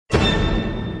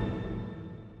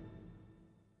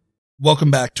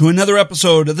Welcome back to another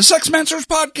episode of the Sexmancers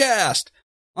Podcast.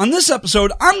 On this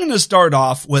episode, I'm going to start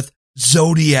off with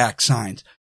zodiac signs.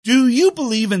 Do you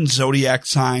believe in zodiac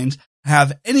signs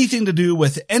have anything to do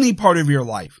with any part of your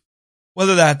life?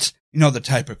 Whether that's, the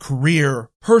type of career,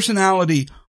 personality,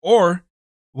 or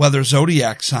whether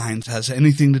zodiac signs has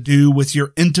anything to do with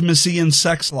your intimacy and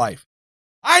sex life.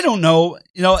 I don't know.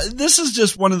 This is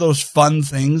just one of those fun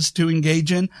things to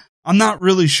engage in. I'm not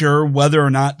really sure whether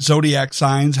or not zodiac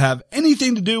signs have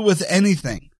anything to do with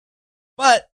anything.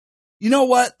 But you know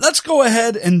what? Let's go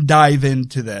ahead and dive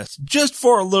into this just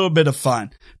for a little bit of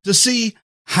fun to see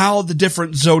how the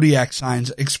different zodiac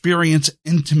signs experience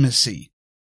intimacy.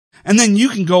 And then you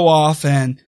can go off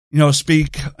and,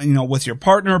 speak, with your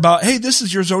partner about, hey, this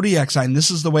is your zodiac sign.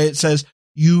 This is the way it says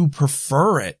you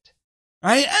prefer it.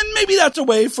 Right? And maybe that's a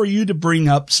way for you to bring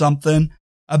up something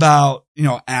about,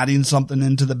 adding something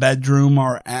into the bedroom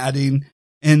or adding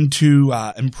into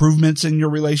improvements in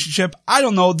your relationship. I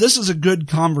don't know. This is a good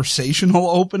conversational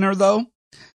opener, though.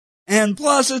 And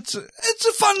plus, it's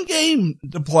a fun game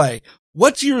to play.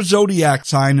 What's your zodiac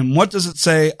sign and what does it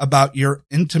say about your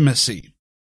intimacy?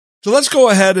 So let's go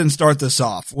ahead and start this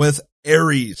off with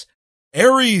Aries.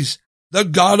 Aries, the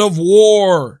god of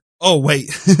war. Oh, wait.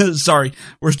 Sorry.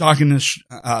 We're talking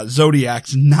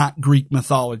zodiacs, not Greek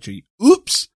mythology.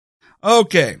 Oops.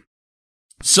 Okay.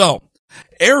 So,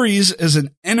 Aries is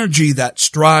an energy that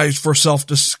strives for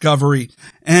self-discovery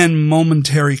and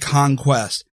momentary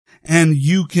conquest. And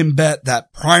you can bet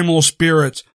that primal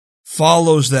spirits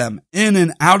follows them in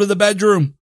and out of the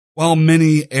bedroom. While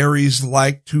many Aries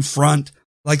like to front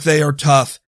like they are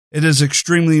tough, it is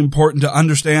extremely important to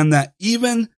understand that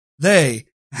even they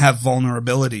have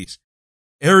vulnerabilities.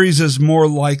 Aries is more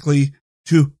likely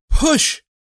to push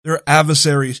their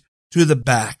adversaries to the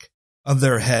back of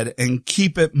their head and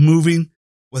keep it moving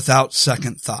without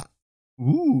second thought.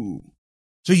 Ooh.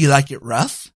 So you like it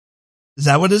rough? Is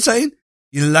that what it's saying?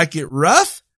 You like it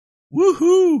rough?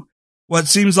 Woohoo. What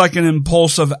seems like an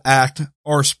impulsive act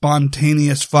or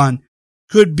spontaneous fun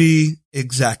could be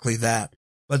exactly that.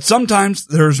 But sometimes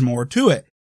there's more to it.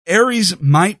 Aries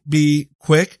might be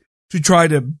quick to try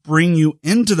to bring you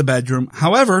into the bedroom.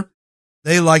 However,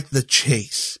 they like the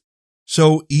chase.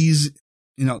 So easy,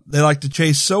 they like to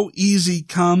chase so easy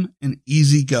come and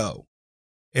easy go.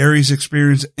 Aries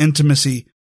experience intimacy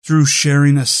through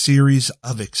sharing a series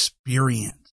of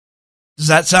experience. Does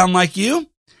that sound like you?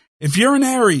 If you're an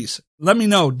Aries, let me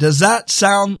know. Does that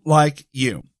sound like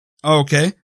you?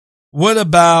 Okay. What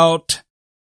about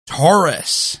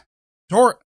Taurus?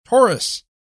 Taurus.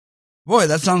 Boy,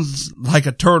 that sounds like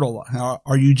a turtle.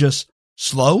 Are you just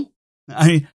slow?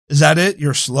 Is that it?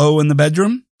 You're slow in the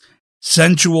bedroom?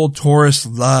 Sensual Taurus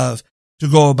love to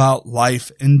go about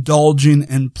life, indulging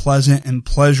in pleasant and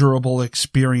pleasurable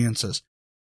experiences.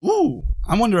 Ooh,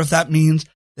 I wonder if that means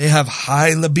they have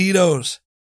high libidos.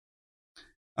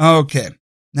 Okay,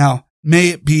 now, may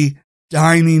it be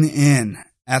dining in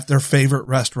at their favorite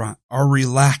restaurant or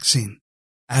relaxing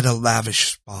at a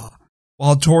lavish spa.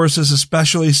 While Taurus is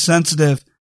especially sensitive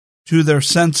to their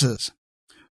senses,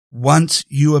 once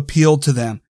you appeal to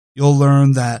them, you'll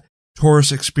learn that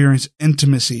Taurus experience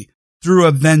intimacy through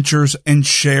adventures and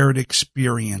shared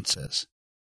experiences.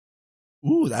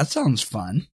 Ooh, that sounds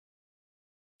fun.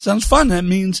 Sounds fun. That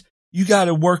means you got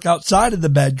to work outside of the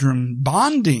bedroom,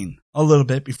 bonding a little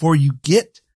bit before you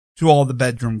get to all the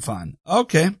bedroom fun.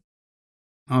 Okay.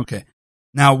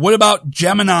 Now, what about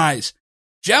Geminis?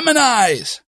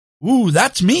 Geminis! Ooh,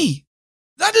 that's me.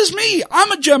 That is me.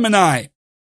 I'm a Gemini.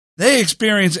 They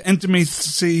experience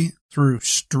intimacy through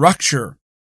structure.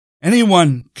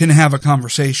 Anyone can have a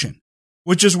conversation,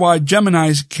 which is why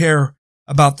Geminis care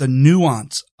about the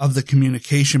nuance of the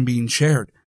communication being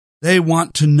shared. They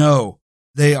want to know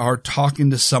they are talking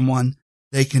to someone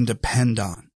they can depend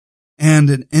on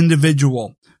and an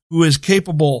individual who is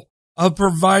capable of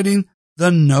providing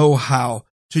the know-how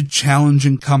to challenge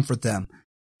and comfort them.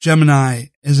 Gemini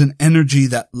is an energy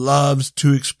that loves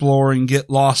to explore and get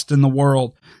lost in the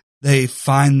world. They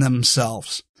find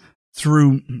themselves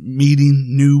through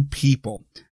meeting new people.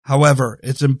 However,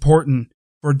 it's important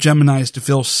for Geminis to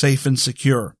feel safe and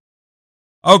secure.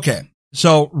 Okay,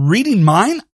 so reading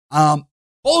mine,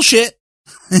 bullshit,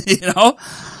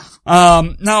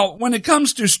 Now, when it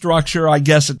comes to structure, I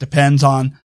guess it depends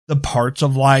on the parts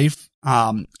of life.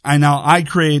 I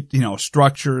create,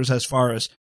 structures as far as,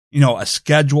 a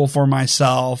schedule for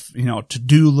myself,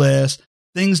 to-do list,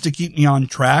 things to keep me on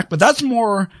track. But that's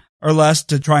more or less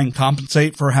to try and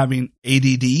compensate for having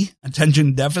ADD,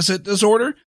 attention deficit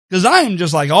disorder, because I am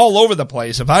just like all over the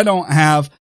place. If I don't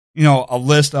have, a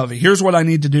list of here's what I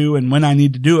need to do and when I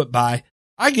need to do it by,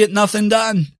 I get nothing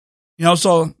done.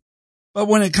 But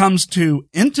when it comes to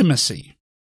intimacy,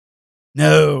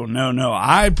 no.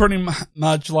 I pretty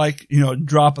much like,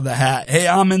 drop of the hat. Hey,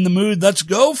 I'm in the mood. Let's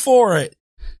go for it.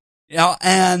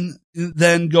 And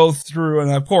then go through,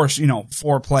 and of course,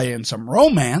 foreplay and some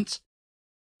romance.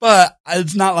 But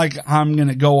it's not like I'm going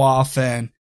to go off and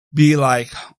be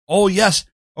like, oh, yes,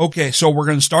 okay, so we're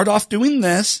going to start off doing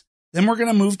this, then we're going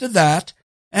to move to that,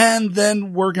 and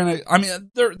then we're going to,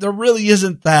 there really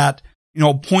isn't that,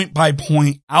 point by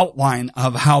point outline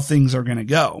of how things are going to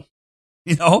go.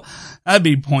 That'd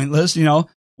be pointless.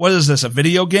 What is this, a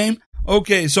video game?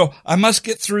 Okay, so I must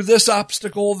get through this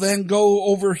obstacle, then go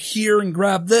over here and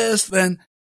grab this, then,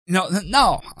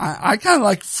 no, I kind of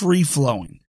like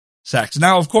free-flowing sex.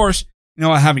 Now, of course,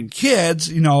 having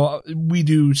kids, we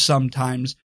do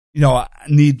sometimes,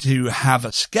 need to have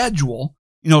a schedule,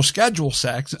 schedule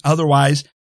sex. Otherwise,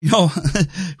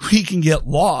 we can get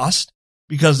lost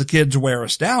because the kids wear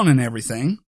us down and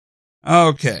everything.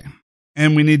 Okay.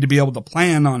 And we need to be able to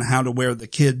plan on how to wear the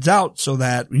kids out so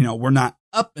that, we're not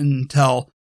up until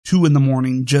 2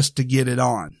 a.m. just to get it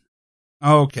on.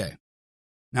 Okay.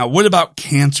 Now, what about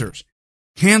cancers?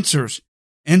 Cancers,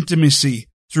 intimacy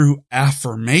through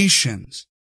affirmations.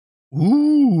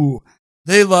 Ooh,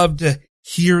 they love to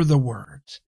hear the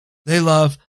words. They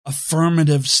love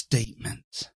affirmative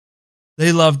statements.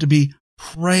 They love to be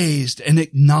praised and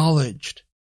acknowledged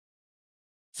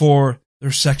for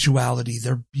their sexuality,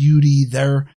 their beauty,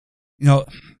 their,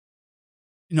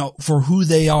 for who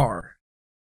they are.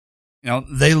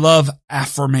 They love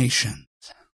affirmations.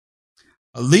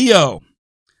 A Leo,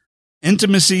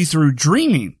 intimacy through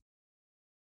dreaming.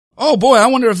 Oh boy, I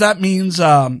wonder if that means,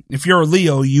 if you're a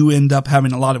Leo, you end up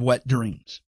having a lot of wet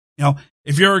dreams.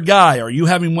 If you're a guy, are you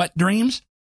having wet dreams?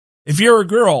 If you're a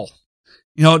girl,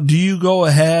 do you go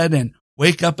ahead and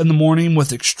wake up in the morning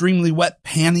with extremely wet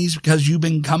panties because you've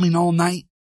been coming all night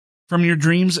from your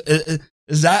dreams?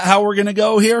 Is that how we're going to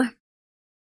go here?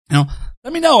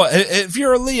 Let me know. If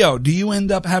you're a Leo, do you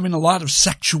end up having a lot of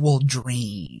sexual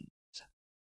dreams?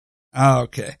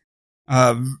 Okay.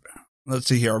 Let's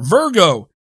see here. Virgo,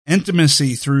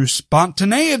 intimacy through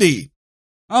spontaneity.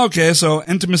 Okay, so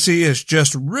intimacy is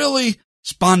just really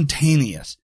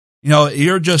spontaneous.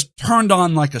 You're just turned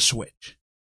on like a switch.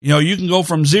 You can go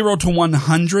from 0 to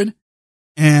 100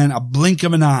 in a blink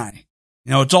of an eye.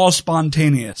 It's all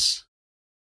spontaneous.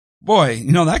 Boy,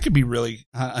 that could be really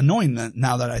annoying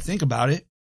now that I think about it.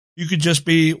 You could just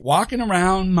be walking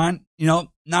around,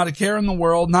 not a care in the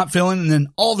world, not feeling, and then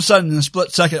all of a sudden in a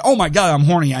split second, oh my God, I'm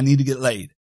horny. I need to get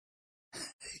laid.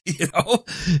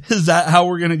 Is that how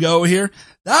we're going to go here?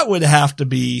 That would have to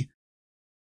be,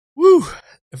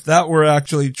 if that were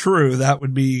actually true, that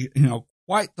would be,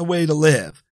 quite the way to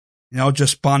live.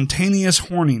 Just spontaneous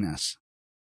horniness.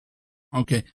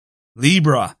 Okay.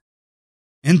 Libra,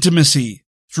 intimacy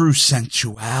through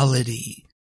sensuality.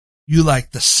 You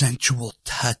like the sensual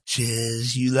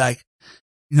touches. You like,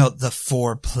 the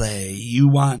foreplay. You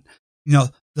want,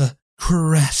 the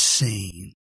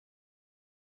caressing.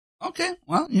 Okay.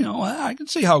 Well, I can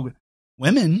see how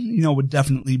women, would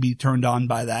definitely be turned on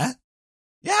by that.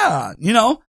 Yeah.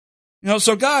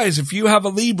 So guys, if you have a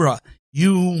Libra,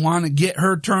 you want to get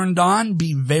her turned on,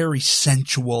 be very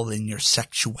sensual in your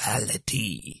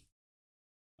sexuality.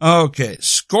 Okay.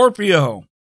 Scorpio,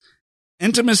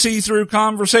 intimacy through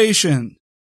conversation.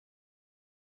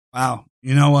 Wow.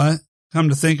 You know what? Come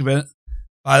to think of it,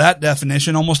 by that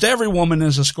definition, almost every woman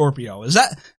is a Scorpio. Is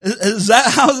that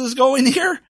how this is going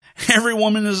here? Every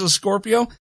woman is a Scorpio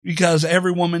because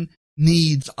every woman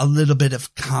needs a little bit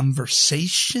of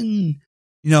conversation.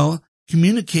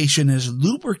 Communication is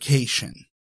lubrication.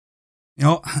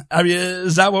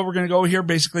 Is that what we're going to go here?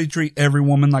 Basically treat every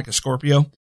woman like a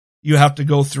Scorpio. You have to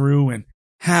go through and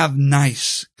have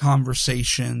nice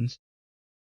conversations.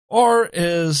 Or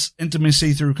is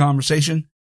intimacy through conversation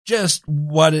just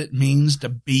what it means to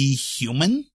be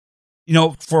human?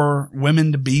 For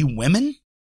women to be women?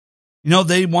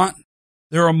 They want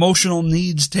their emotional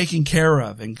needs taken care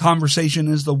of, and conversation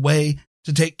is the way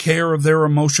to take care of their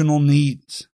emotional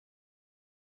needs.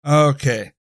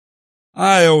 Okay.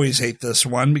 I always hate this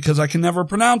one because I can never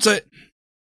pronounce it.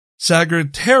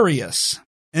 Sagittarius,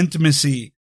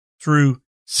 intimacy through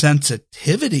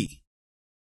sensitivity.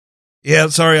 Yeah,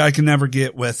 sorry, I can never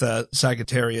get with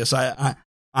Sagittarius.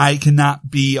 I cannot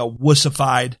be a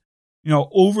wussified,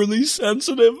 overly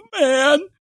sensitive man.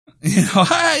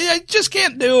 I just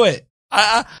can't do it.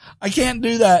 I can't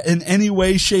do that in any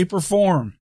way, shape, or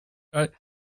form. All right.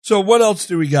 So what else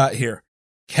do we got here?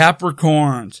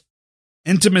 Capricorns,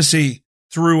 intimacy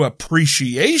through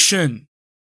appreciation.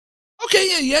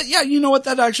 Okay, yeah. You know what?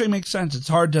 That actually makes sense. It's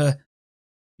hard to,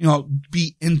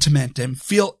 be intimate and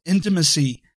feel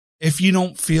intimacy if you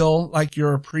don't feel like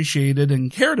you're appreciated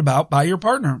and cared about by your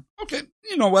partner. Okay,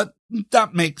 you know what?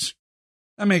 That makes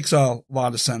a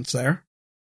lot of sense there.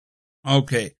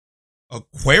 Okay,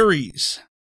 Aquarius.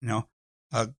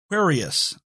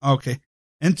 Aquarius. Okay,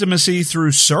 intimacy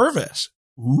through service.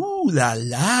 Ooh la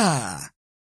la.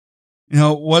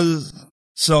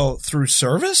 So through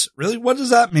service? Really? What does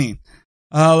that mean?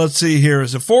 Let's see here.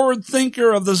 As a forward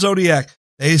thinker of the zodiac,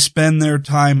 they spend their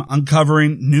time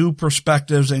uncovering new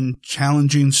perspectives and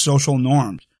challenging social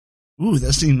norms. Ooh,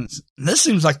 this seems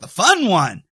like the fun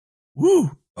one.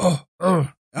 Ooh,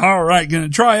 all right, gonna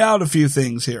try out a few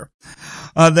things here.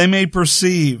 They may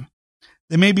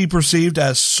be perceived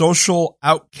as social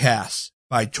outcasts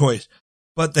by choice,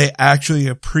 but they actually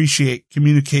appreciate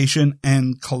communication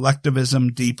and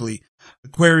collectivism deeply.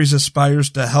 Aquarius aspires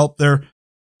to help their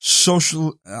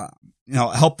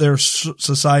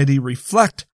society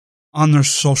reflect on their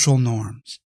social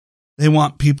norms. They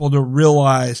want people to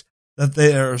realize that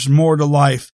there's more to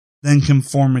life than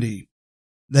conformity.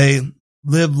 They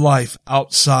live life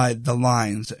outside the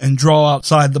lines and draw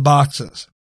outside the boxes.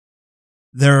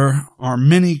 There are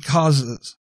many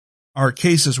cases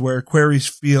where Aquarius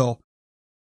feel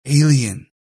alien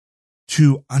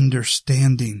to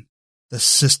understanding the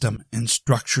system and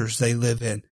structures they live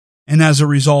in. And as a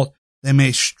result, they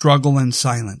may struggle in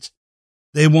silence.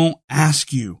 They won't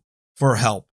ask you for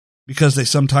help because they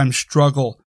sometimes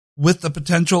struggle with the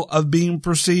potential of being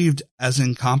perceived as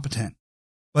incompetent,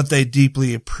 but they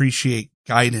deeply appreciate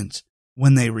guidance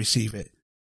when they receive it.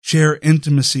 Share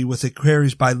intimacy with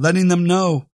Aquarius by letting them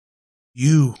know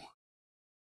you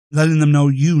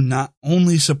not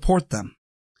only support them,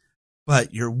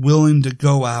 but you're willing to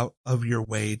go out of your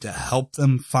way to help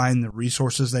them find the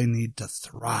resources they need to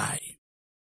thrive.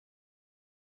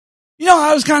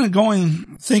 I was kind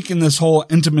of thinking this whole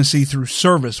intimacy through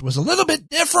service was a little bit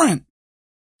different.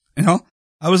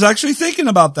 I was actually thinking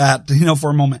about that,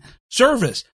 for a moment.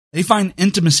 Service. They find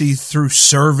intimacy through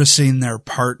servicing their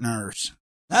partners.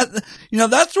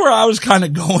 That's where I was kind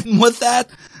of going with that,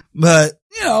 but,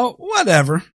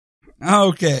 whatever.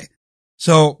 Okay.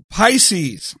 So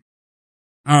Pisces.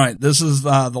 All right. This is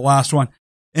the last one.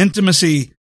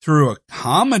 Intimacy through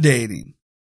accommodating.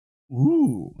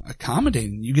 Ooh,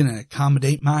 accommodating. You gonna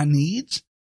accommodate my needs?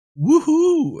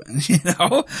 Woohoo.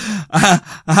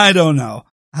 I don't know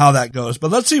how that goes,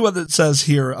 but let's see what it says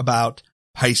here about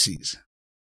Pisces.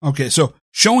 Okay. So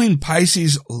showing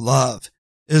Pisces love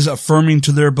is affirming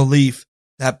to their belief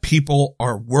that people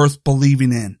are worth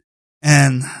believing in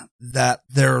and that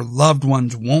their loved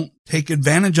ones won't take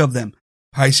advantage of them.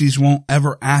 Pisces won't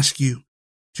ever ask you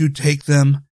to take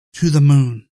them to the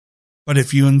moon, but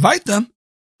if you invite them,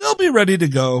 they'll be ready to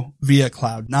go via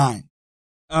Cloud 9.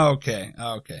 Okay.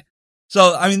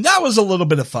 So, that was a little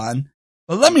bit of fun,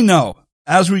 but let me know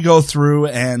as we go through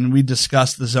and we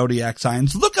discuss the zodiac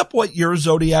signs. Look up what your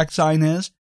zodiac sign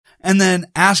is and then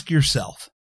ask yourself,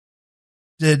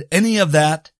 did any of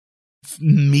that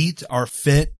meet or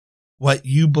fit what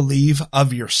you believe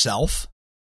of yourself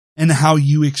and how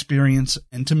you experience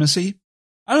intimacy?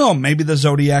 I don't know, maybe the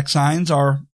zodiac signs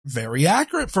are very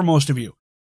accurate for most of you.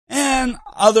 And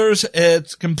others,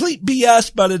 it's complete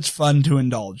BS, but it's fun to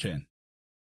indulge in.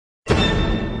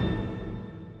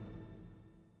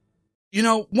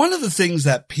 One of the things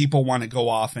that people want to go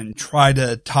off and try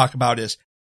to talk about is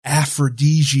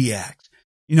aphrodisiacs.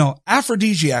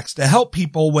 Aphrodisiacs to help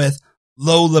people with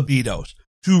low libidos,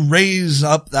 to raise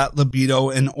up that libido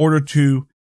in order to,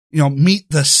 meet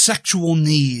the sexual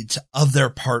needs of their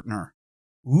partner.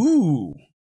 Ooh.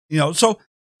 So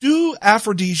do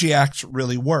aphrodisiacs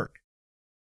really work?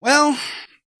 Well,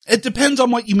 it depends on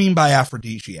what you mean by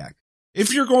aphrodisiac.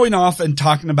 If you're going off and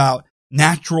talking about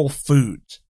natural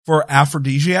foods for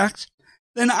aphrodisiacs,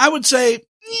 then I would say,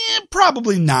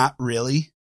 probably not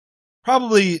really.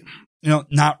 Probably,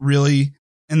 not really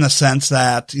in the sense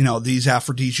that, these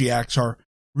aphrodisiacs are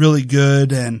really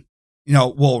good and,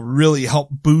 will really help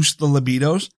boost the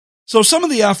libidos. So some of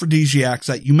the aphrodisiacs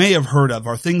that you may have heard of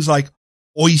are things like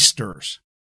oysters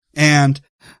and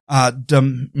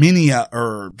Daminia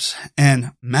herbs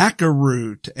and maca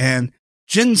root and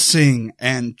ginseng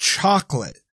and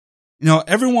chocolate.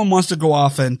 Everyone wants to go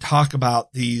off and talk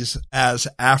about these as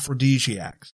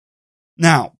aphrodisiacs.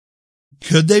 Now,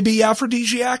 could they be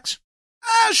aphrodisiacs?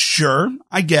 Sure,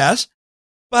 I guess.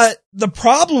 But the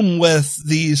problem with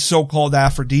these so-called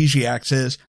aphrodisiacs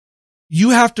is you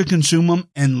have to consume them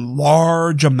in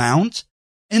large amounts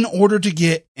in order to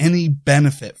get any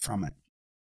benefit from it.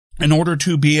 In order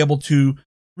to be able to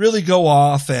really go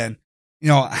off and,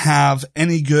 have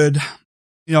any good,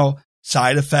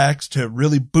 side effects to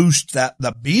really boost that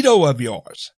libido of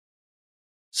yours.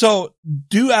 So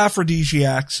do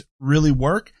aphrodisiacs really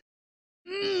work?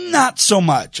 Not so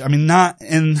much. I mean, not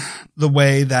in the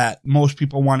way that most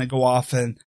people want to go off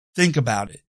and think about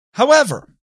it. However,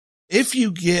 if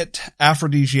you get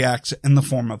aphrodisiacs in the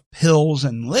form of pills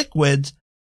and liquids,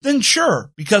 then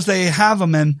sure, because they have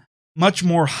them in much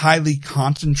more highly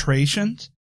concentrations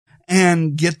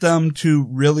and get them to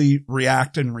really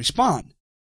react and respond.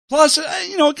 Plus,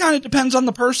 it kind of depends on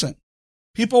the person.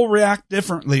 People react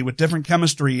differently with different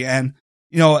chemistry and,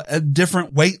 at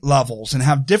different weight levels and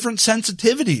have different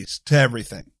sensitivities to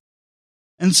everything.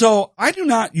 And so I do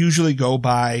not usually go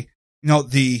by,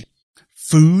 the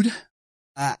food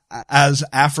as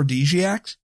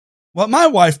aphrodisiacs. What my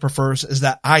wife prefers is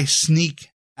that I sneak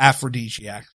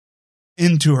aphrodisiacs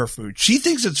into her food. She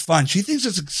thinks it's fun. She thinks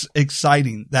it's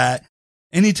exciting that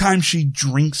anytime she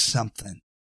drinks something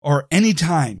or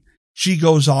anytime she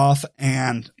goes off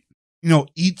and,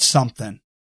 eats something,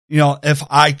 if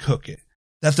I cook it,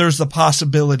 that there's the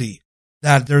possibility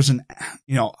that there's an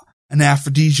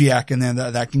aphrodisiac in there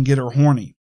that can get her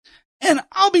horny. And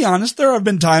I'll be honest, there have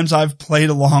been times I've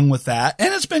played along with that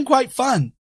and it's been quite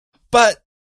fun. But,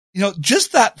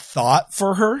 just that thought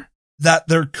for her that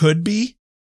there could be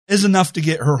is enough to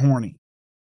get her horny.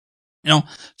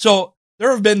 So there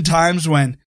have been times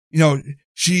when,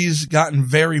 she's gotten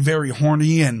very, very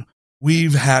horny and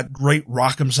we've had great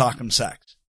rock'em sock'em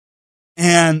sex.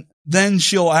 And then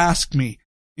she'll ask me,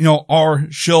 or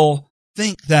she'll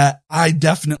think that I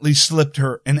definitely slipped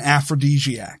her an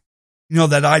aphrodisiac.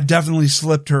 That I definitely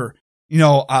slipped her,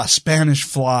 a Spanish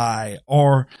fly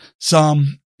or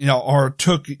some, or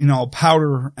took,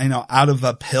 powder, out of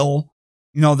a pill,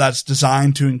 that's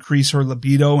designed to increase her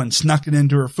libido and snuck it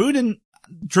into her food. And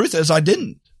truth is, I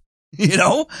didn't,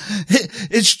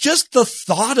 it's just the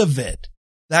thought of it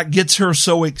that gets her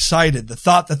so excited. The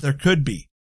thought that there could be.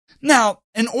 Now,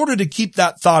 in order to keep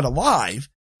that thought alive,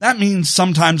 that means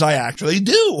sometimes I actually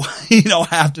do,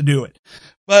 have to do it.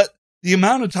 But the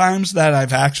amount of times that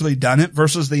I've actually done it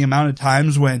versus the amount of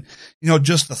times when,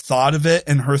 just the thought of it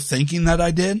and her thinking that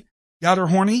I did got her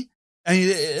horny,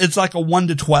 it's like a 1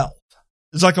 to 12.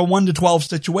 It's like a 1 to 12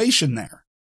 situation there.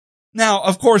 Now,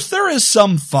 of course, there is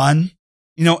some fun,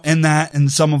 in that, in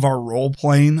some of our role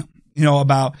playing,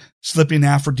 about slipping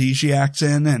aphrodisiacs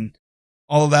in and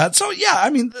all of that. So yeah,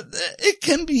 I mean, it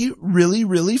can be really,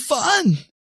 really fun,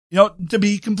 to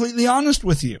be completely honest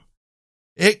with you.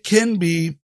 It can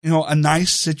be, a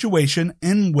nice situation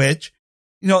in which,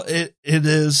 it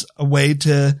is a way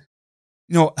to,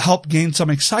 help gain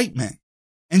some excitement.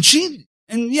 And she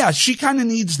kind of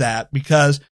needs that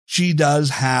because she does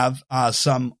have,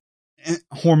 some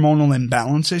hormonal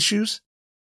imbalance issues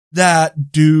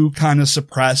that do kind of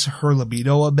suppress her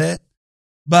libido a bit.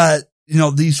 But,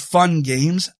 these fun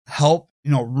games help,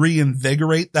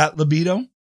 reinvigorate that libido.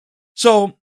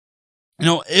 So,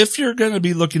 if you're going to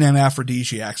be looking at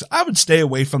aphrodisiacs, I would stay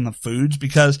away from the foods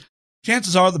because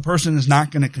chances are the person is not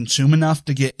going to consume enough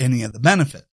to get any of the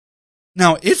benefit.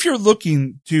 Now, if you're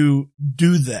looking to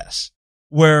do this,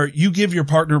 where you give your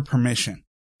partner permission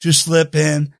to slip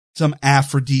in some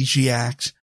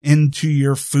aphrodisiacs into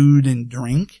your food and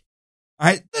drink, all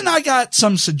right, then I got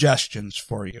some suggestions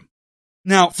for you.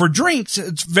 Now, for drinks,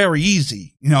 it's very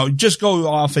easy. Just go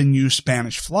off and use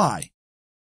Spanish fly.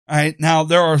 All right. Now,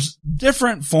 there are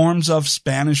different forms of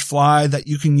Spanish fly that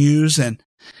you can use. And,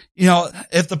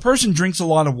 if the person drinks a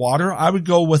lot of water, I would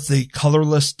go with the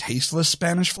colorless, tasteless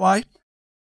Spanish fly,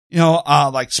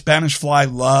 like Spanish Fly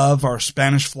Love or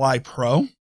Spanish Fly Pro.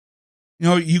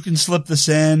 You can slip this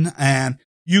in and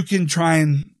you can try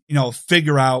and,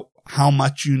 figure out how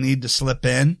much you need to slip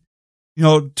in,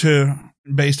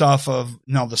 based off of,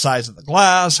 the size of the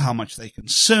glass, how much they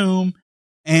consume.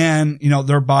 And,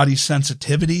 their body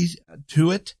sensitivity to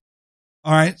it.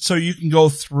 All right. So you can go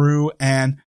through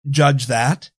and judge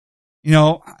that,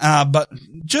 but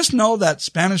just know that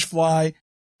Spanish fly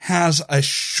has a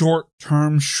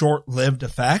short-term, short-lived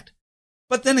effect.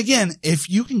 But then again, if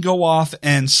you can go off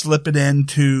and slip it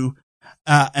into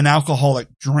an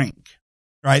alcoholic drink,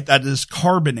 right, that is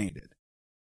carbonated,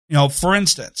 for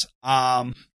instance,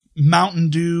 Mountain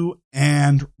Dew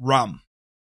and rum,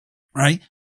 right?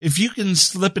 If you can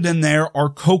slip it in there, or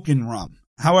Coke and rum,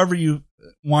 however you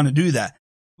want to do that,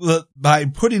 by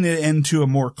putting it into a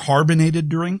more carbonated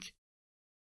drink,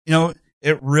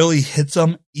 it really hits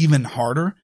them even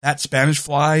harder, that Spanish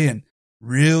fly, and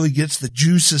really gets the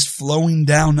juices flowing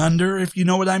down under, if you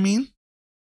know what I mean.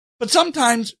 But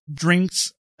sometimes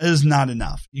drinks is not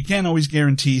enough. You can't always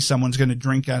guarantee someone's going to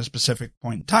drink at a specific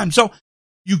point in time. So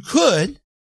you could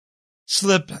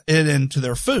slip it into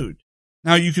their food.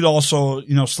 Now you could also,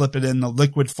 slip it in the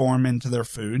liquid form into their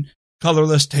food.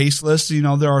 Colorless, tasteless,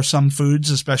 there are some foods,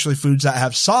 especially foods that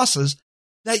have sauces,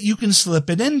 that you can slip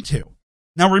it into.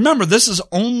 Now remember, this is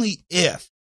only if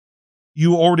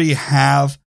you already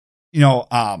have,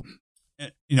 an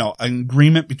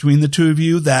agreement between the two of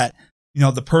you that,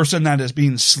 the person that is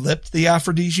being slipped the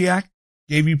aphrodisiac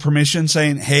gave you permission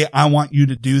saying, hey, I want you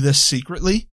to do this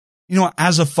secretly,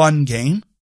 as a fun game.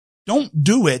 Don't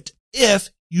do it if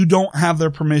you don't have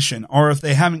their permission or if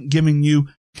they haven't given you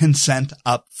consent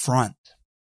up front.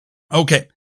 Okay.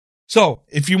 So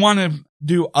if you want to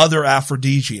do other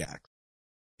aphrodisiacs,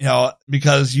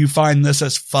 because you find this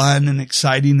as fun and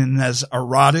exciting and as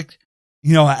erotic,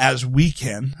 as we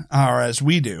can, or as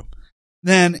we do,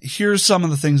 then here's some of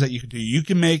the things that you can do. You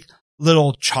can make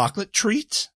little chocolate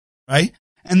treats, right?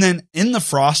 And then in the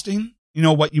frosting,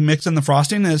 what you mix in the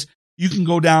frosting is you can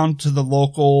go down to the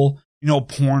local,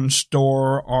 porn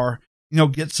store or,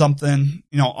 get something,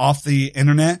 off the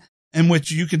internet in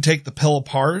which you can take the pill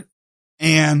apart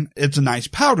and it's a nice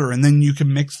powder. And then you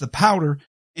can mix the powder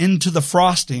into the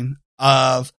frosting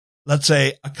of, let's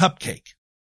say, a cupcake,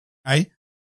 right?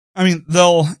 I mean,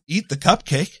 they'll eat the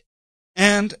cupcake.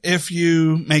 And if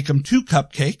you make them 2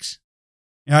 cupcakes,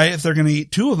 right, if they're going to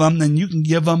eat 2 of them, then you can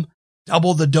give them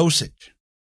double the dosage.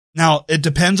 Now, it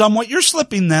depends on what you're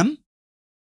slipping them.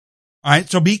 All right.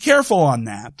 So be careful on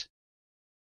that.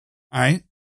 All right.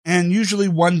 And usually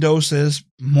 1 dose is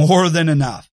more than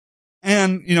enough.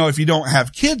 And, if you don't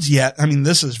have kids yet, I mean,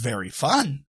 this is very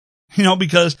fun,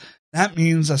 because that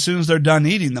means as soon as they're done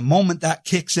eating, the moment that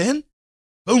kicks in,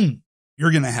 boom,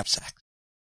 you're going to have sex.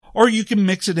 Or you can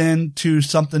mix it into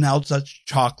something else that's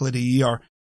chocolatey or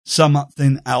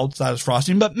something else that is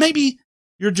frosting, but maybe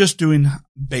you're just doing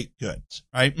baked goods,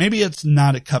 right? Maybe it's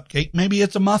not a cupcake. Maybe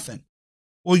it's a muffin.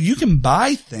 Well, you can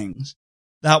buy things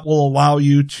that will allow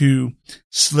you to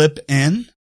slip in,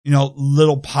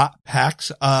 little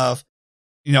packs of,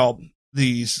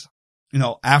 these,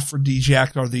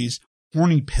 aphrodisiac or these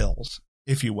horny pills,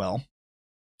 if you will,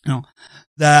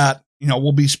 that,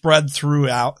 will be spread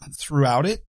throughout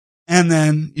it. And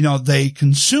then, they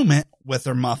consume it with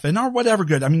their muffin or whatever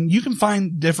good. I mean, you can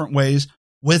find different ways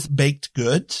with baked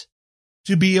goods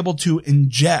to be able to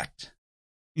inject,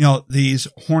 these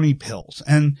horny pills.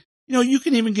 And, you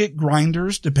can even get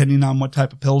grinders, depending on what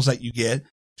type of pills that you get,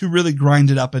 to really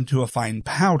grind it up into a fine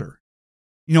powder,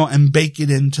 and bake it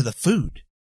into the food,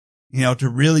 to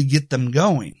really get them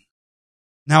going.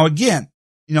 Now, again,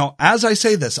 as I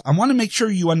say this, I want to make sure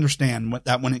you understand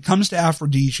that when it comes to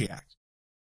aphrodisiacs,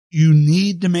 you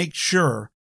need to make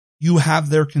sure you have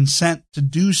their consent to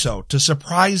do so, to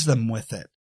surprise them with it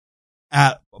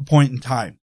at a point in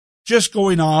time. Just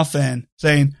going off and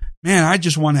saying, man, I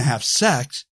just want to have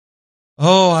sex.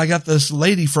 Oh, I got this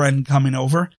lady friend coming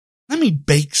over. Let me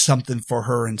bake something for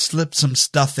her and slip some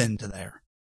stuff into there.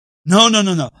 No.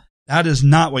 That is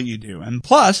not what you do. And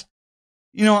plus,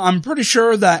 I'm pretty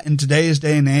sure that in today's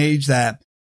day and age that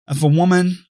if a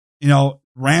woman,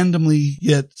 randomly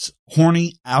gets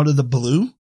horny out of the blue,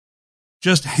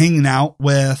 just hanging out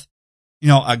with,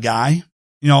 a guy,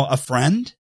 a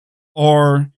friend,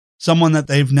 or someone that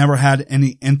they've never had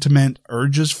any intimate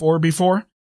urges for before,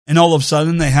 and all of a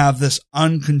sudden they have this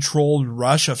uncontrolled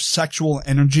rush of sexual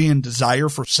energy and desire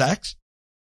for sex,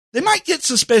 they might get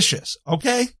suspicious,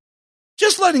 okay?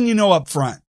 Just letting you know up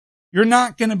front. You're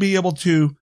not going to be able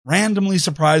to randomly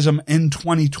surprise them in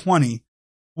 2020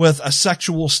 with a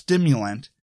sexual stimulant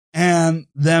and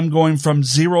them going from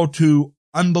 0 to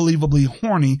unbelievably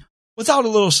horny without a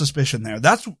little suspicion there.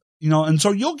 That's, and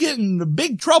so you'll get into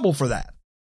big trouble for that.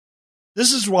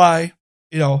 This is why,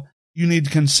 you need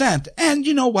consent. And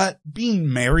you know what?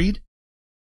 Being married,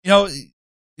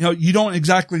 you don't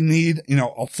exactly need,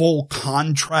 a full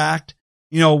contract,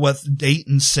 with date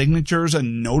and signatures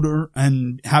and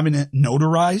and having it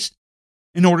notarized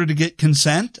in order to get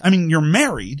consent. I mean, you're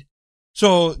married.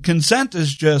 So consent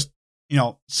is just,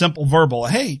 simple verbal.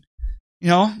 Hey,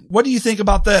 what do you think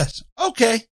about this?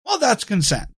 Okay. Well, that's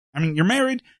consent. I mean, you're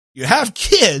married, you have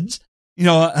kids,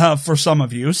 for some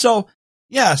of you. So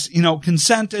yes,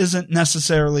 consent isn't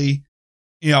necessarily,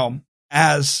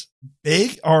 as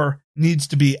big or needs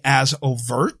to be as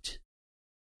overt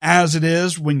as it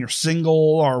is when you're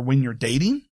single or when you're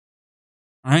dating.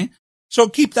 All right. So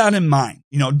keep that in mind.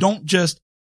 Don't just,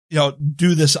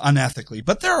 do this unethically,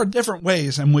 but there are different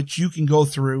ways in which you can go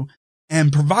through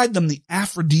and provide them the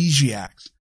aphrodisiacs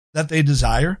that they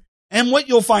desire. And what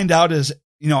you'll find out is,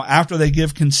 after they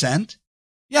give consent,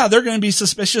 yeah, they're going to be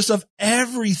suspicious of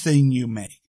everything you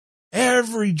make,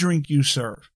 every drink you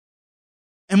serve.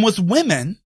 And with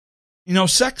women,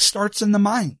 sex starts in the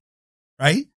mind,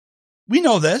 right? we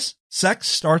know this. Sex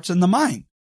starts in the mind.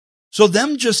 So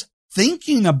them just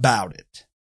thinking about it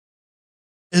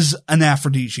is an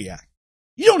aphrodisiac.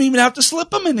 You don't even have to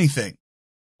slip them anything.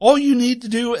 All you need to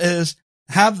do is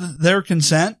have their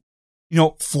consent,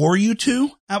 for you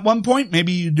to at one point.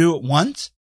 Maybe you do it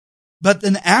once, but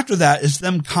then after that is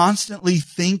them constantly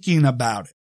thinking about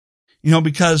it,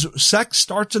 because sex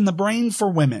starts in the brain for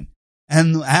women.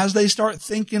 And as they start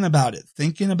thinking about it,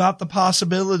 thinking about the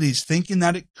possibilities, thinking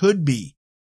that it could be,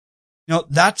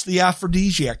 that's the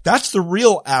aphrodisiac. That's the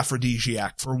real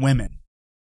aphrodisiac for women,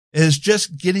 is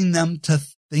just getting them to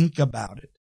think about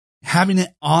it, having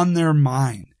it on their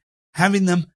mind, having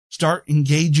them start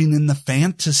engaging in the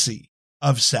fantasy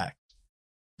of sex.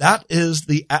 That is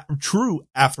the true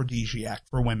aphrodisiac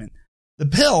for women. The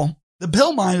pill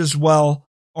might as well,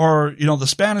 or, the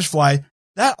Spanish fly,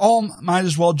 that all might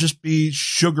as well just be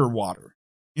sugar water,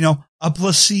 a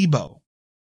placebo,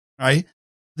 right?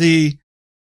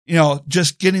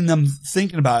 Just getting them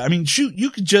thinking about it. I mean, shoot,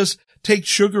 you could just take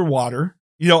sugar water,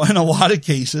 in a lot of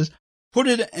cases, put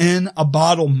it in a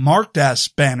bottle marked as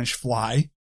Spanish fly,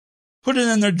 put it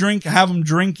in their drink, have them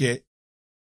drink it,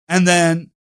 and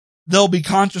then they'll be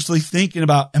consciously thinking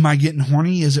about, am I getting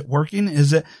horny? Is it working?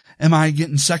 Am I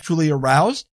getting sexually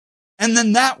aroused? And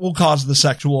then that will cause the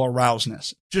sexual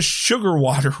arouseness. Just sugar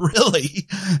water, really.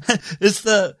 It's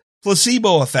the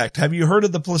placebo effect. Have you heard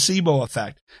of the placebo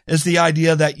effect? It's the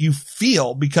idea that you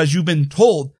feel, because you've been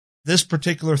told this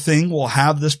particular thing will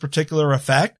have this particular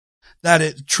effect, that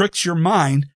it tricks your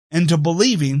mind into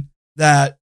believing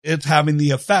that it's having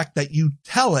the effect that you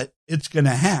tell it it's going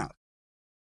to have.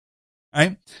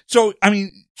 Right? So, I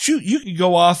mean, shoot, you could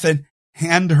go off and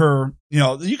hand her,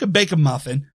 you could bake a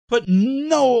muffin, put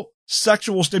no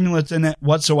sexual stimulants in it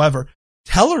whatsoever,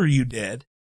 tell her you did,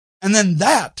 and then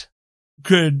that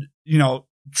could,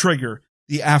 trigger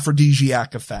the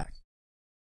aphrodisiac effect.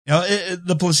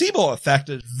 The placebo effect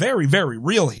is very, very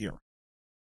real here.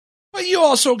 But you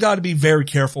also got to be very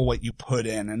careful what you put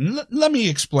in. And let me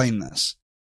explain this.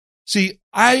 See,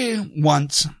 I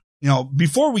once,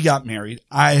 before we got married,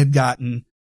 I had gotten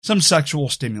some sexual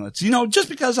stimulants, just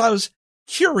because I was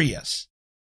curious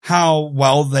how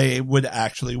well they would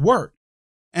actually work.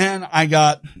 And I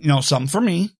got, some for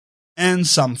me and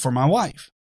some for my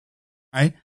wife,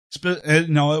 right?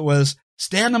 It was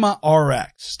Stanima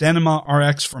RX, Stanima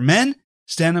RX for men,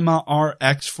 Stanima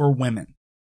RX for women,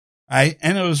 right?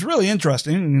 And it was really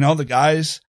interesting. The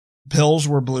guys' pills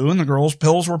were blue and the girls'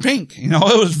 pills were pink. It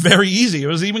was very easy. It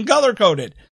was even color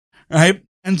coded, right?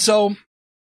 And so,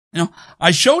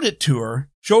 I showed it to her,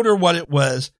 showed her what it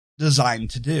was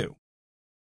designed to do,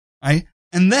 right?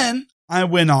 And then I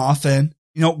went off and,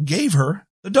 gave her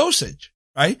the dosage,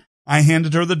 right? I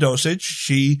handed her the dosage.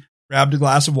 She grabbed a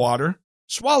glass of water,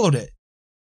 swallowed it.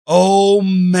 Oh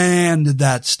man, did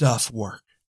that stuff work.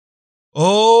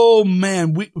 Oh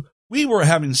man, we were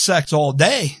having sex all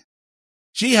day.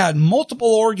 She had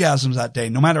multiple orgasms that day.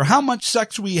 No matter how much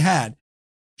sex we had,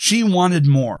 she wanted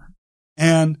more.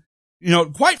 And,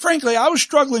 quite frankly, I was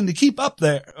struggling to keep up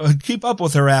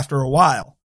with her after a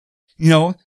while,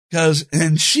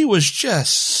 and she was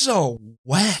just so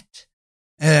wet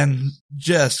and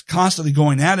just constantly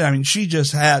going at it. I mean, she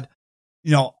just had,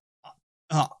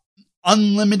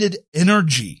 unlimited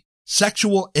energy,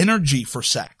 sexual energy for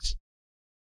sex,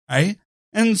 right?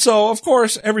 And so, of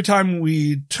course, every time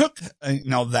we took,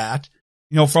 that,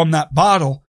 from that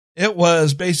bottle, it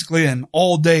was basically an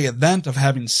all-day event of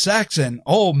having sex. And,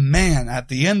 oh man, at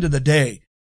the end of the day,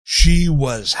 she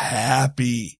was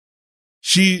happy.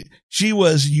 She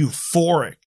was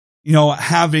euphoric,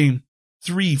 having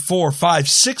 3, 4, 5,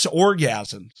 6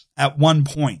 orgasms at one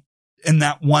point in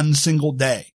that one single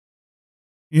day.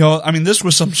 This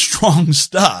was some strong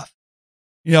stuff,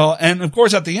 and of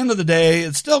course, at the end of the day,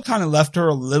 it still kind of left her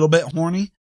a little bit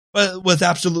horny, but with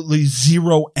absolutely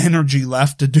zero energy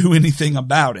left to do anything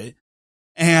about it.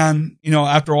 And,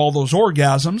 after all those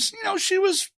orgasms, she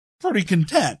was pretty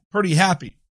content, pretty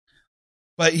happy.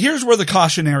 But here's where the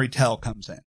cautionary tale comes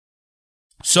in.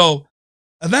 So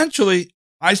eventually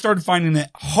I started finding it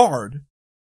hard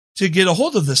to get a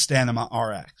hold of this Stanima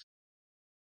RX.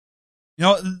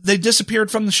 They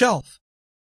disappeared from the shelf.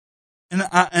 And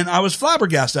I was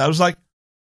flabbergasted. I was like,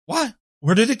 what?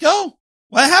 Where did it go?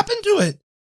 What happened to it?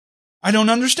 I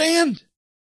don't understand.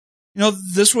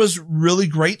 This was really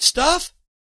great stuff.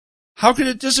 How could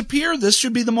it disappear? This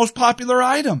should be the most popular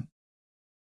item.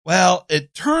 Well,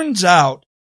 it turns out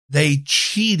they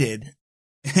cheated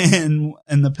in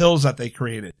the pills that they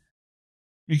created,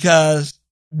 because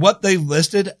what they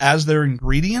listed as their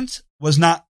ingredients was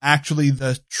not actually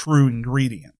the true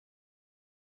ingredient.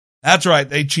 That's right.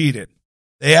 They cheated.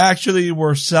 They actually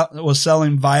was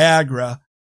selling Viagra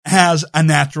as a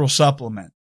natural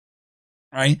supplement,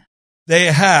 right?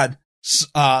 They had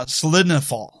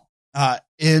sildenafil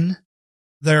in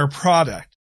their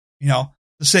product, the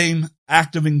same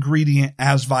active ingredient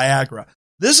as Viagra.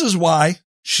 This is why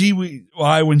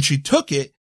when she took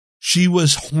it, she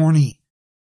was horny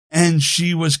and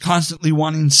she was constantly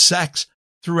wanting sex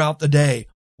throughout the day.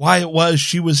 Why it was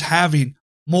she was having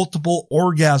multiple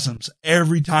orgasms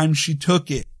every time she took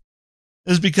it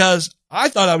is because I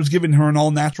thought I was giving her an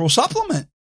all natural supplement.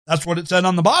 That's what it said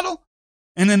on the bottle.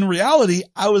 And in reality,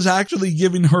 I was actually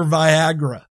giving her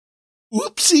Viagra.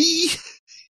 Whoopsie.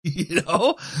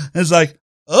 It's like,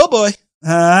 oh boy,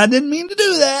 I didn't mean to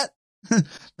do that.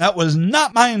 That was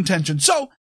not my intention. So,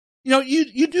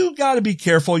 you do got to be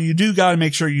careful. You do got to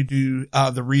make sure you do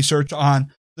the research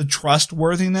on the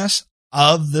trustworthiness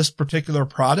of this particular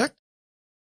product.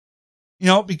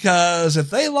 Because if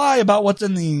they lie about what's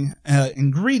in the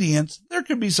ingredients, there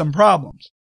could be some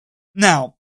problems.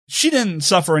 Now, she didn't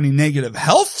suffer any negative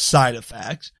health side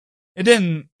effects. It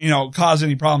didn't, cause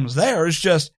any problems there. It's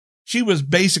just she was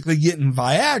basically getting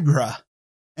Viagra.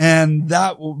 And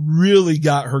that really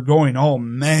got her going. Oh,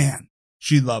 man,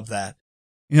 she loved that.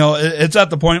 It's at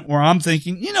the point where I'm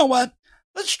thinking, you know what?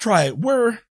 Let's try it.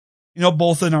 We're,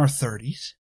 both in our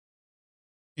 30s.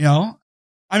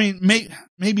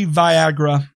 Maybe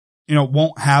Viagra,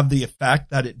 won't have the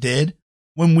effect that it did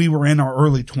when we were in our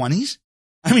early 20s.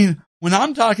 When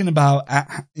I'm talking about,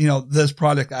 this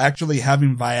product actually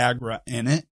having Viagra in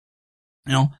it,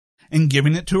 and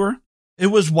giving it to her, it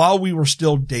was while we were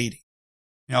still dating.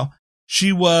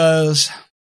 She was,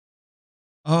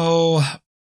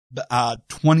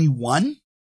 21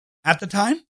 at the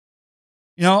time,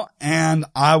 and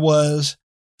I was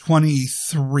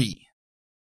 23,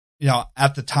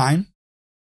 at the time,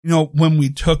 when we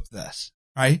took this,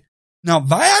 right? Now,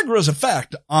 Viagra's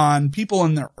effect on people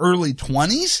in their early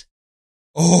 20s,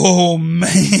 oh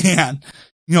man,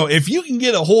 if you can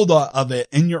get a hold of it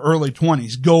in your early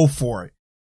 20s, go for it.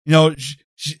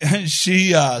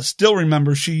 She still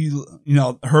remembers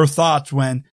her thoughts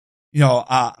when,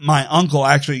 my uncle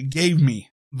actually gave me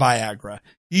Viagra.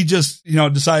 He just,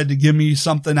 decided to give me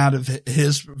something out of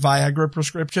his Viagra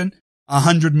prescription,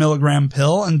 100 milligram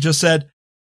pill, and just said,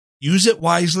 use it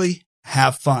wisely,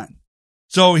 have fun.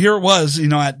 So here it was,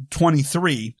 at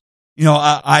 23,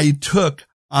 I took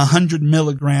 100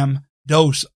 milligram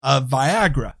dose of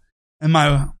Viagra, and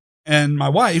my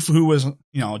wife, who was,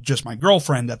 just my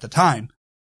girlfriend at the time,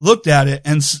 looked at it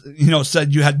and,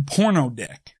 said you had porno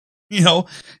dick. It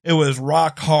was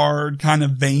rock hard, kind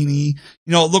of veiny,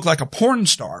 it looked like a porn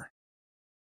star.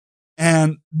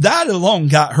 And that alone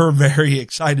got her very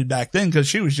excited back then because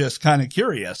she was just kind of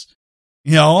curious,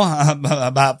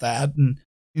 about that. And,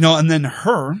 and then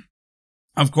her,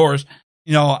 of course,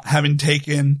 having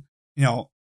taken,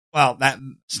 that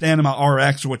Stanima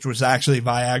RX, which was actually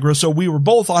Viagra. So we were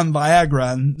both on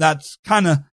Viagra, and that's kind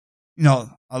of,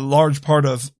 a large part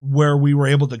of where we were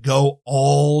able to go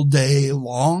all day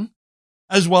long,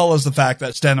 as well as the fact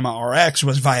that Stanima RX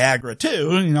was Viagra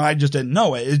too. I just didn't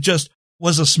know it. It just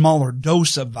was a smaller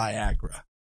dose of Viagra.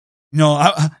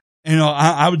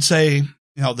 I would say,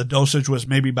 the dosage was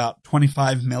maybe about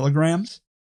 25 milligrams.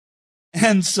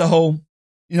 And so,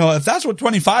 if that's what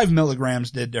 25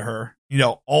 milligrams did to her,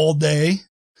 all day,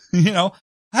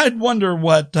 I'd wonder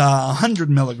what 100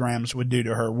 milligrams would do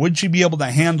to her. Would she be able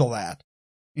to handle that?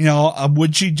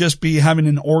 Would she just be having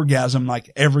an orgasm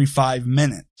like every 5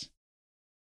 minutes?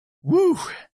 Woo.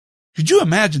 Could you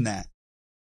imagine that?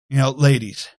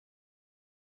 Ladies,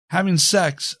 having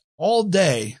sex all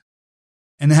day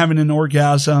and having an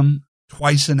orgasm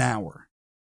twice an hour.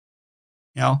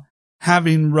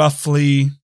 Having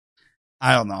roughly,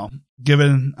 I don't know,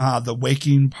 given the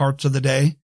waking parts of the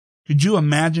day, could you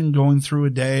imagine going through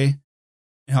a day,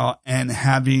 and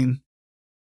having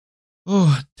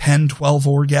 10, 12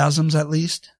 orgasms at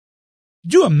least?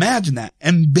 Could you imagine that?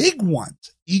 And big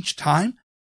ones each time,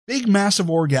 big massive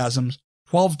orgasms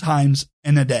 12 times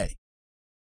in a day.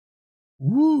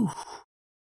 Woo.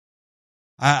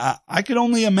 I could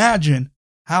only imagine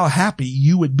how happy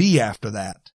you would be after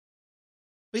that.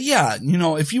 But yeah,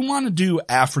 if you want to do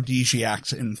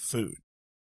aphrodisiacs in food,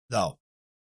 though,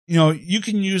 you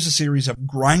can use a series of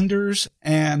grinders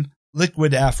and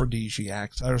liquid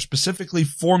aphrodisiacs that are specifically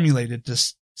formulated to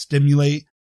stimulate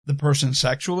the person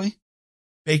sexually.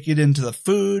 Bake it into the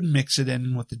food, mix it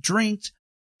in with the drinks.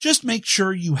 Just make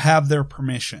sure you have their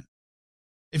permission.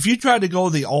 If you try to go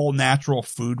the all-natural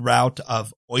food route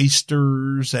of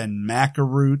oysters and maca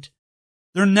root,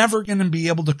 they're never going to be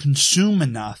able to consume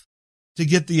enough to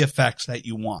get the effects that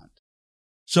you want.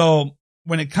 So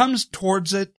when it comes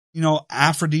towards it,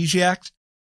 aphrodisiacs,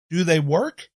 do they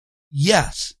work?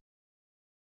 Yes.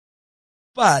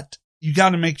 But you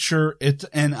got to make sure it's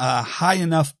in a high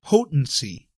enough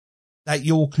potency that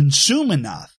you'll consume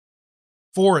enough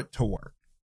for it to work.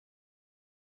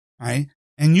 Right?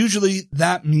 And usually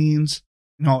that means,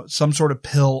 some sort of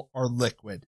pill or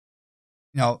liquid.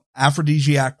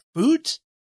 Aphrodisiac foods,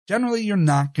 generally you're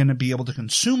not going to be able to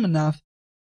consume enough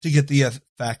to get the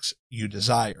effects you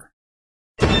desire.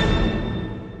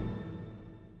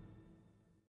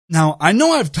 Now, I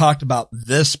know I've talked about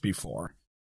this before,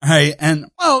 right? And,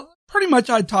 pretty much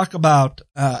I talk about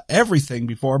everything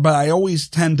before, but I always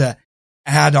tend to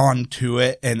add on to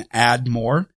it and add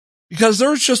more because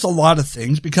there's just a lot of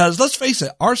things. Because let's face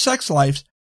it, our sex lives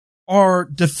are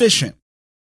deficient.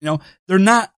 They're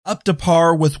not up to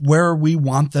par with where we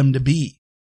want them to be.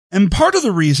 And part of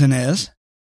the reason is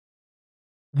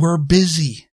we're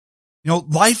busy.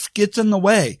 Life gets in the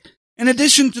way. In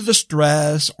addition to the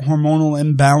stress, hormonal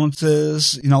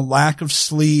imbalances, lack of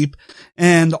sleep,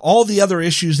 and all the other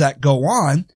issues that go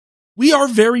on, we are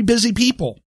very busy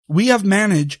people. We have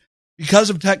managed, because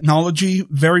of technology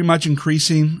very much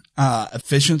increasing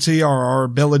efficiency or our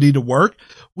ability to work,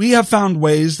 we have found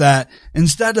ways that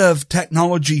instead of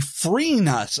technology freeing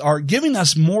us or giving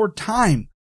us more time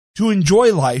to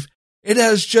enjoy life, it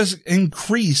has just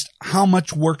increased how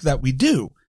much work that we do.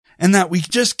 And that we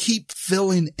just keep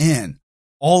filling in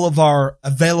all of our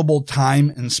available time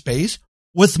and space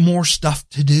with more stuff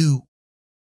to do.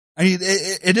 I mean,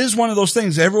 it is one of those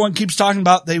things everyone keeps talking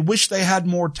about. They wish they had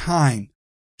more time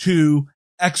to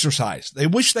exercise. They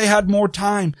wish they had more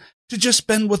time to just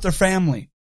spend with their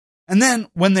family. And then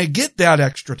when they get that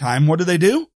extra time, what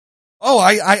do? Oh,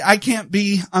 I can't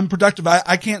be unproductive.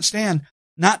 I can't stand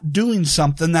not doing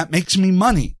something that makes me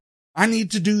money. I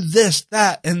need to do this,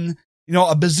 that, and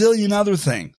a bazillion other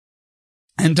things.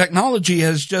 And technology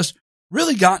has just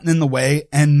really gotten in the way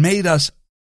and made us,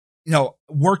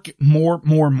 work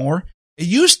more. It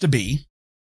used to be,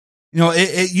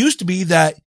 it used to be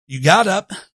that you got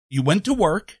up, you went to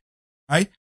work, right?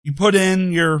 You put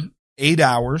in your 8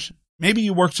 hours, maybe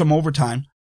you worked some overtime,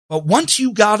 but once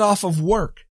you got off of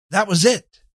work, that was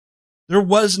it. There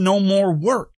was no more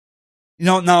work.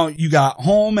 Now you got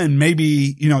home and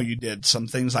maybe, you did some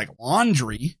things like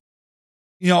laundry,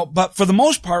 but for the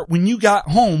most part, when you got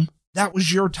home, that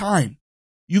was your time.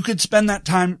 You could spend that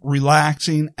time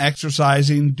relaxing,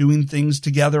 exercising, doing things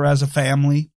together as a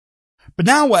family. But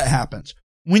now what happens?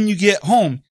 When you get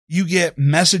home, you get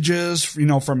messages,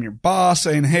 from your boss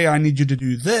saying, hey, I need you to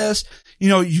do this.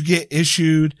 You get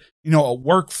issued, a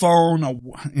work phone,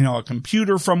 a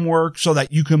computer from work so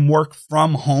that you can work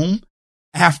from home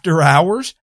after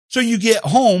hours. So you get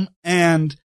home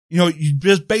and you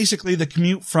just basically the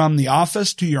commute from the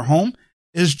office to your home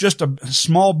is just a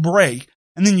small break.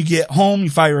 And then you get home, you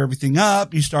fire everything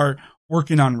up, you start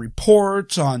working on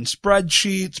reports, on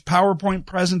spreadsheets, PowerPoint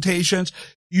presentations.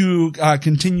 You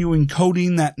continue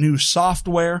encoding that new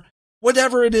software,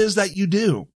 whatever it is that you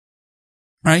do,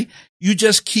 right? You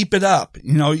just keep it up.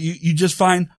 You just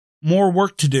find more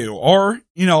work to do. Or,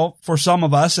 for some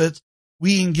of us, it's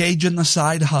we engage in the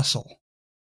side hustle.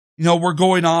 We're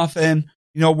going off and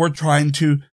we're trying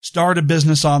to start a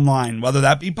business online, whether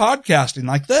that be podcasting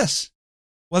like this,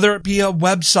 whether it be a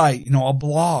website, a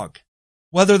blog,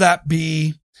 whether that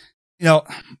be,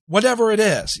 whatever it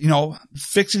is,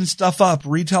 fixing stuff up,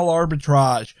 retail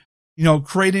arbitrage,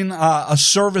 creating a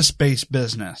service-based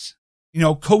business,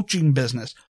 coaching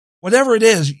business, whatever it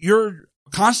is, you're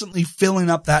constantly filling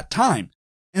up that time.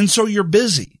 And so you're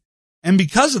busy. And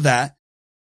because of that,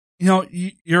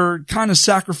 you're kind of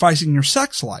sacrificing your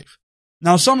sex life.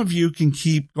 Now, some of you can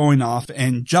keep going off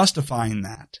and justifying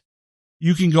that.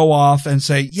 You can go off and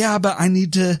say, yeah, but I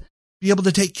need to be able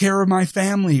to take care of my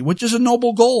family, which is a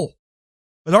noble goal.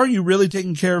 But are you really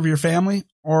taking care of your family,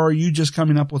 or are you just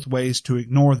coming up with ways to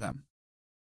ignore them?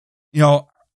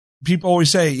 People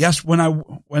always say, yes, when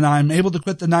I'm able to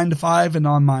quit the 9-to-5 and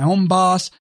I'm my own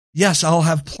boss, yes, I'll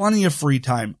have plenty of free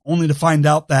time, only to find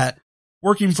out that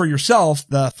working for yourself,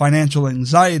 the financial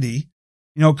anxiety,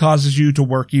 causes you to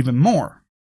work even more.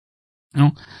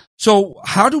 So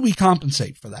how do we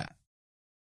compensate for that?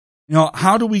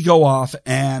 How do we go off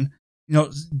and,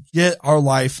 get our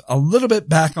life a little bit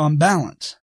back on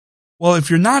balance? Well, if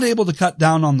you're not able to cut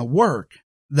down on the work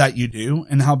that you do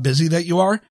and how busy that you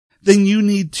are, then you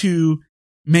need to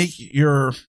make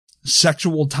your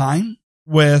sexual time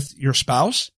with your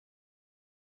spouse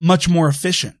much more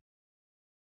efficient,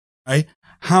 right?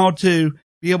 How to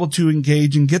be able to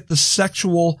engage and get the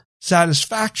sexual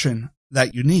satisfaction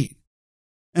that you need.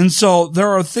 And so there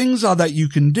are things that you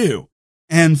can do.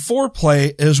 And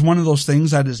foreplay is one of those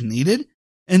things that is needed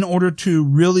in order to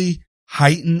really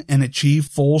heighten and achieve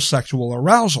full sexual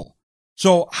arousal.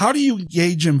 So how do you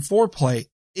engage in foreplay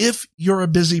if you're a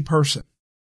busy person?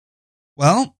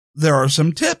 Well, there are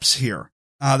some tips here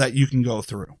that you can go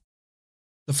through.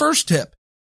 The first tip,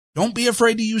 don't be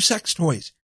afraid to use sex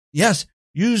toys. Yes,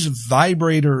 use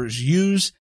vibrators,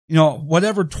 use,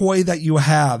 whatever toy that you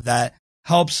have that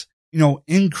helps,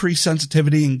 increase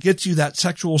sensitivity and gets you that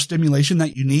sexual stimulation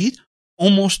that you need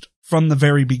almost from the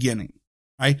very beginning,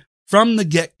 right? From the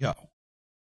get-go.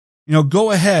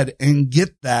 Go ahead and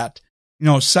get that,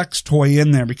 sex toy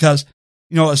in there because,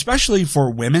 especially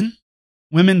for women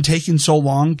taking so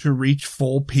long to reach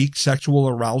full peak sexual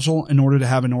arousal in order to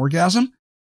have an orgasm,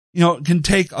 it can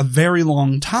take a very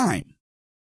long time.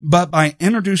 But by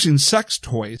introducing sex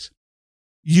toys,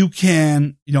 you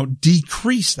can,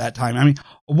 decrease that time. I mean,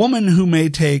 a woman who may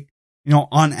take,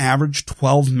 on average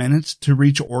 12 minutes to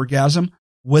reach orgasm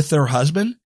with their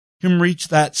husband can reach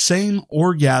that same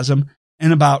orgasm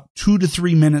in about 2 to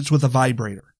 3 minutes with a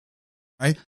vibrator,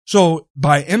 right? So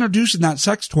by introducing that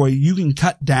sex toy, you can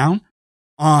cut down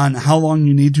on how long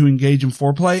you need to engage in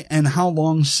foreplay and how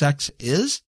long sex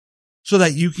is so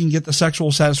that you can get the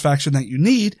sexual satisfaction that you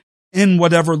need in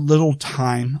whatever little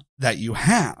time that you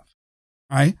have,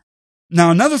 right?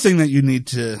 Now, another thing that you need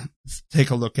to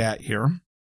take a look at here,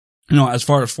 as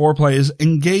far as foreplay is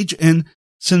engage in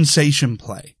sensation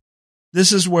play.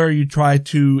 This is where you try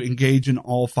to engage in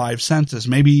all 5 senses.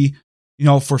 Maybe,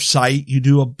 for sight, you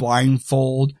do a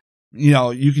blindfold.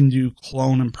 You can do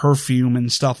cologne and perfume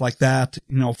and stuff like that,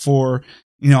 for,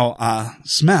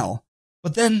 smell.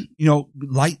 But then,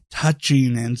 light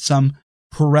touching and some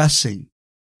caressing,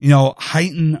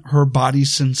 heighten her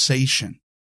body's sensation.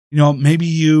 Maybe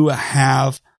you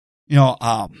have,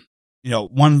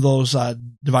 one of those,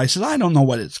 devices. I don't know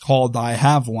what it's called. I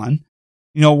have one,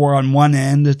 where on one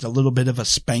end it's a little bit of a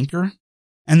spanker.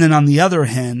 And then on the other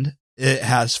end, it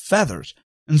has feathers.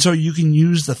 And so you can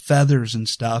use the feathers and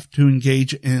stuff to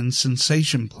engage in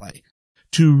sensation play,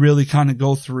 to really kind of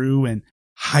go through and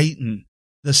heighten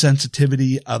the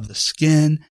sensitivity of the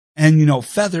skin. And,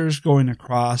 feathers going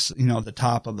across, the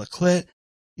top of the clit,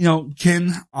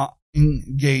 can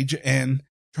engage in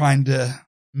trying to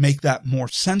make that more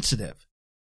sensitive.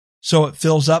 So it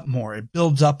fills up more. It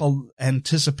builds up an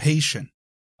anticipation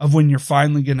of when you're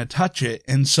finally going to touch it.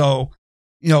 And so,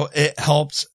 it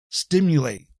helps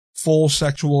stimulate full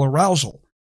sexual arousal.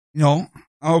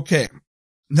 Okay.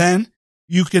 Then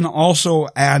you can also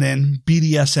add in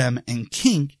BDSM and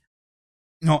kink,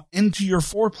 into your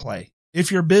foreplay.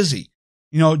 If you're busy,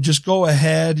 just go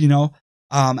ahead,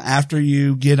 after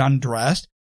you get undressed,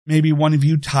 maybe one of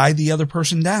you tie the other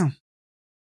person down,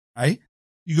 right?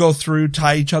 You go through,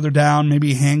 tie each other down,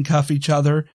 maybe handcuff each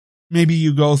other. Maybe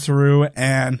you go through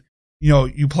and,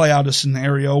 you play out a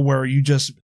scenario where you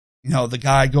just, the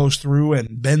guy goes through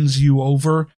and bends you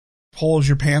over, pulls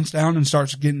your pants down and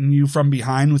starts getting you from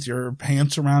behind with your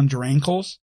pants around your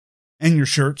ankles and your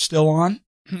shirt still on.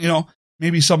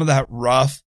 Maybe some of that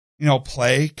rough,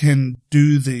 play can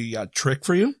do the trick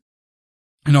for you,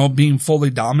 being fully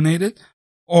dominated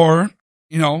or,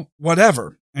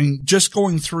 whatever. I mean, just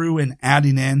going through and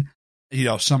adding in,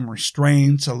 some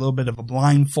restraints, a little bit of a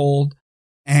blindfold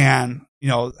and,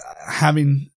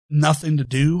 having nothing to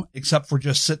do except for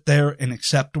just sit there and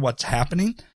accept what's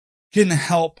happening can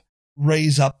help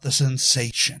raise up the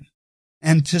sensation,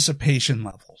 anticipation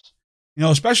levels.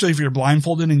 Especially if you're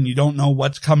blindfolded and you don't know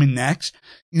what's coming next,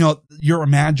 your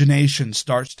imagination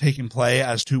starts taking play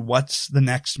as to what's the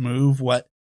next move, what,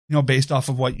 based off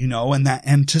of what and that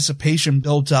anticipation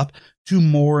builds up to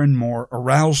more and more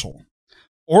arousal.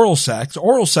 Oral sex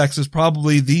is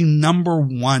probably the number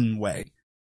one way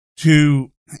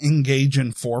to engage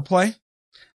in foreplay.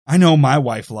 I know my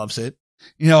wife loves it.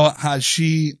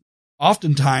 She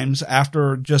oftentimes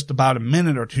after just about a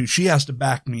minute or two, she has to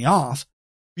back me off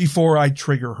before I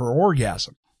trigger her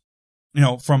orgasm,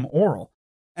 from oral.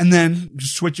 And then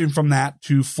switching from that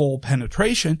to full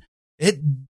penetration, it,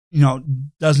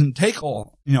 doesn't take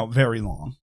very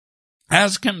long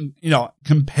as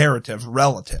comparative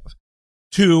relative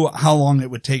to how long it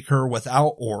would take her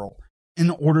without oral in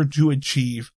order to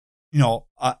achieve,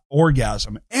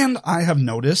 orgasm. And I have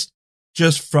noticed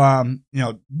just from,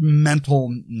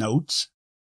 mental notes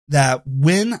that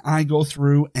when I go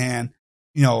through and,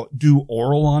 do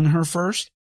oral on her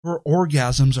first, her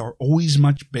orgasms are always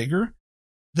much bigger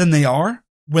than they are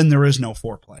when there is no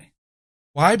foreplay.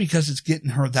 Why? Because it's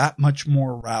getting her that much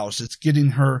more aroused. It's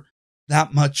getting her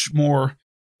that much more,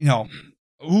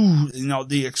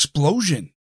 the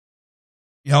explosion.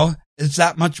 It's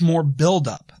that much more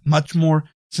buildup, much more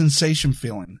sensation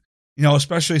feeling,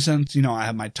 especially since, I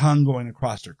have my tongue going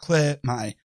across her clit,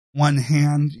 my one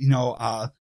hand,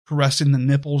 caressing the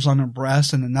nipples on her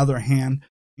breast, and another hand,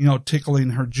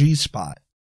 tickling her G-spot.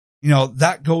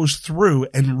 That goes through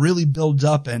and really builds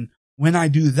up. And when I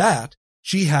do that,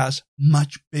 she has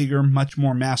much bigger, much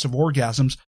more massive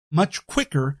orgasms, much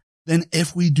quicker than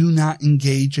if we do not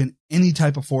engage in any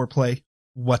type of foreplay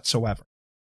whatsoever.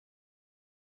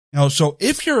 So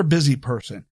if you're a busy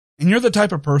person and you're the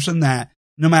type of person that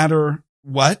no matter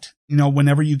what,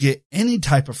 whenever you get any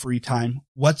type of free time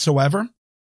whatsoever,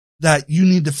 that you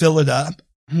need to fill it up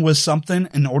with something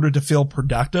in order to feel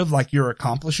productive, like you're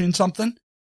accomplishing something,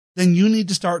 then you need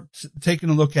to start taking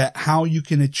a look at how you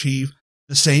can achieve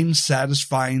the same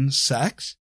satisfying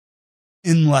sex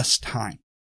in less time.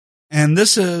 And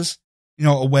this is,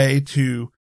 a way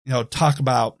to, talk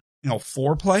about,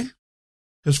 foreplay,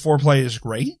 because foreplay is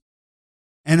great,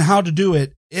 and how to do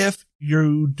it if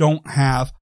you don't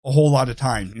have a whole lot of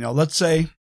time. Let's say,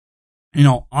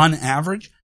 on average,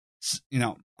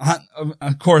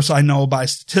 of course I know by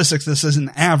statistics this isn't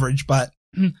average, but,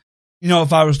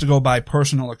 if I was to go by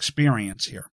personal experience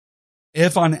here,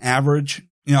 if on average,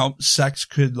 sex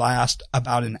could last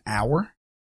about an hour,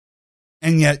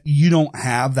 and yet you don't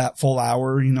have that full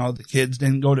hour, the kids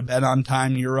didn't go to bed on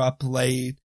time, you're up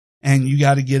late, and you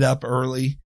got to get up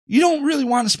early, you don't really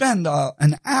want to spend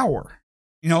an hour,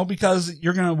 because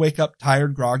you're going to wake up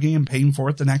tired, groggy, and paying for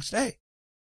it the next day.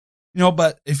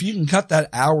 But if you can cut that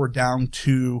hour down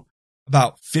to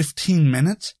about 15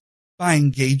 minutes by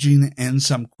engaging in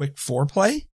some quick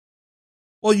foreplay,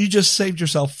 well, you just saved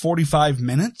yourself 45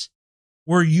 minutes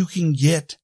where you can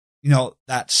get,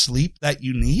 that sleep that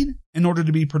you need in order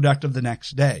to be productive the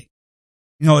next day.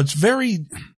 It's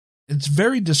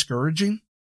very discouraging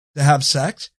to have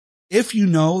sex if you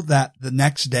know that the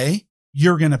next day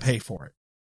you're going to pay for it.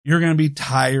 You're going to be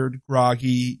tired,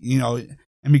 groggy,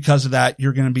 and because of that,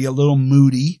 you're going to be a little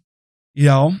moody,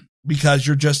 because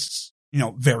you're just,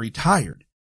 very tired.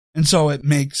 And so it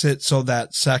makes it so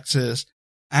that sex is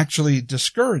actually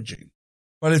discouraging.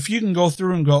 But if you can go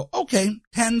through and go, okay,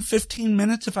 10, 15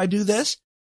 minutes if I do this,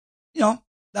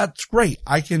 that's great.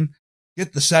 I can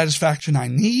get the satisfaction I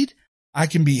need. I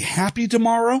can be happy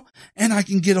tomorrow, and I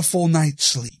can get a full night's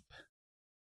sleep.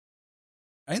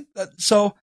 Right?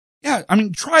 So, yeah,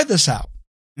 try this out,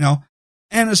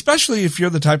 and especially if you're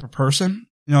the type of person,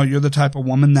 you're the type of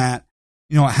woman that,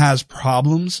 has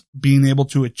problems being able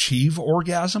to achieve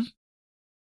orgasm,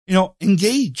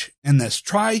 engage in this.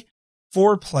 Try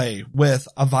foreplay with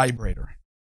a vibrator.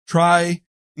 Try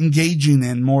engaging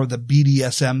in more of the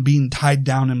BDSM, being tied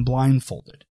down and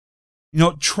blindfolded.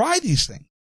 Try these things,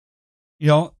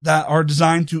 that are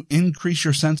designed to increase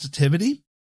your sensitivity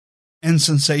and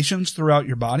sensations throughout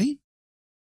your body.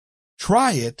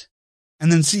 Try it and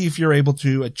then see if you're able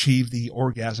to achieve the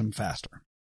orgasm faster.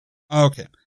 Okay.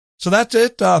 So that's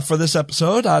it for this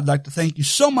episode. I'd like to thank you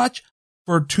so much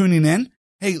for tuning in.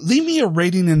 Hey, leave me a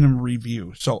rating and a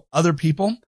review so other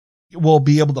people will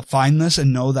be able to find this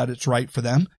and know that it's right for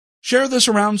them. Share this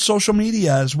around social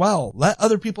media as well. Let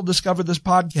other people discover this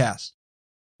podcast.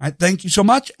 All right. Thank you so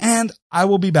much. And I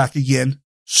will be back again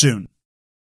soon.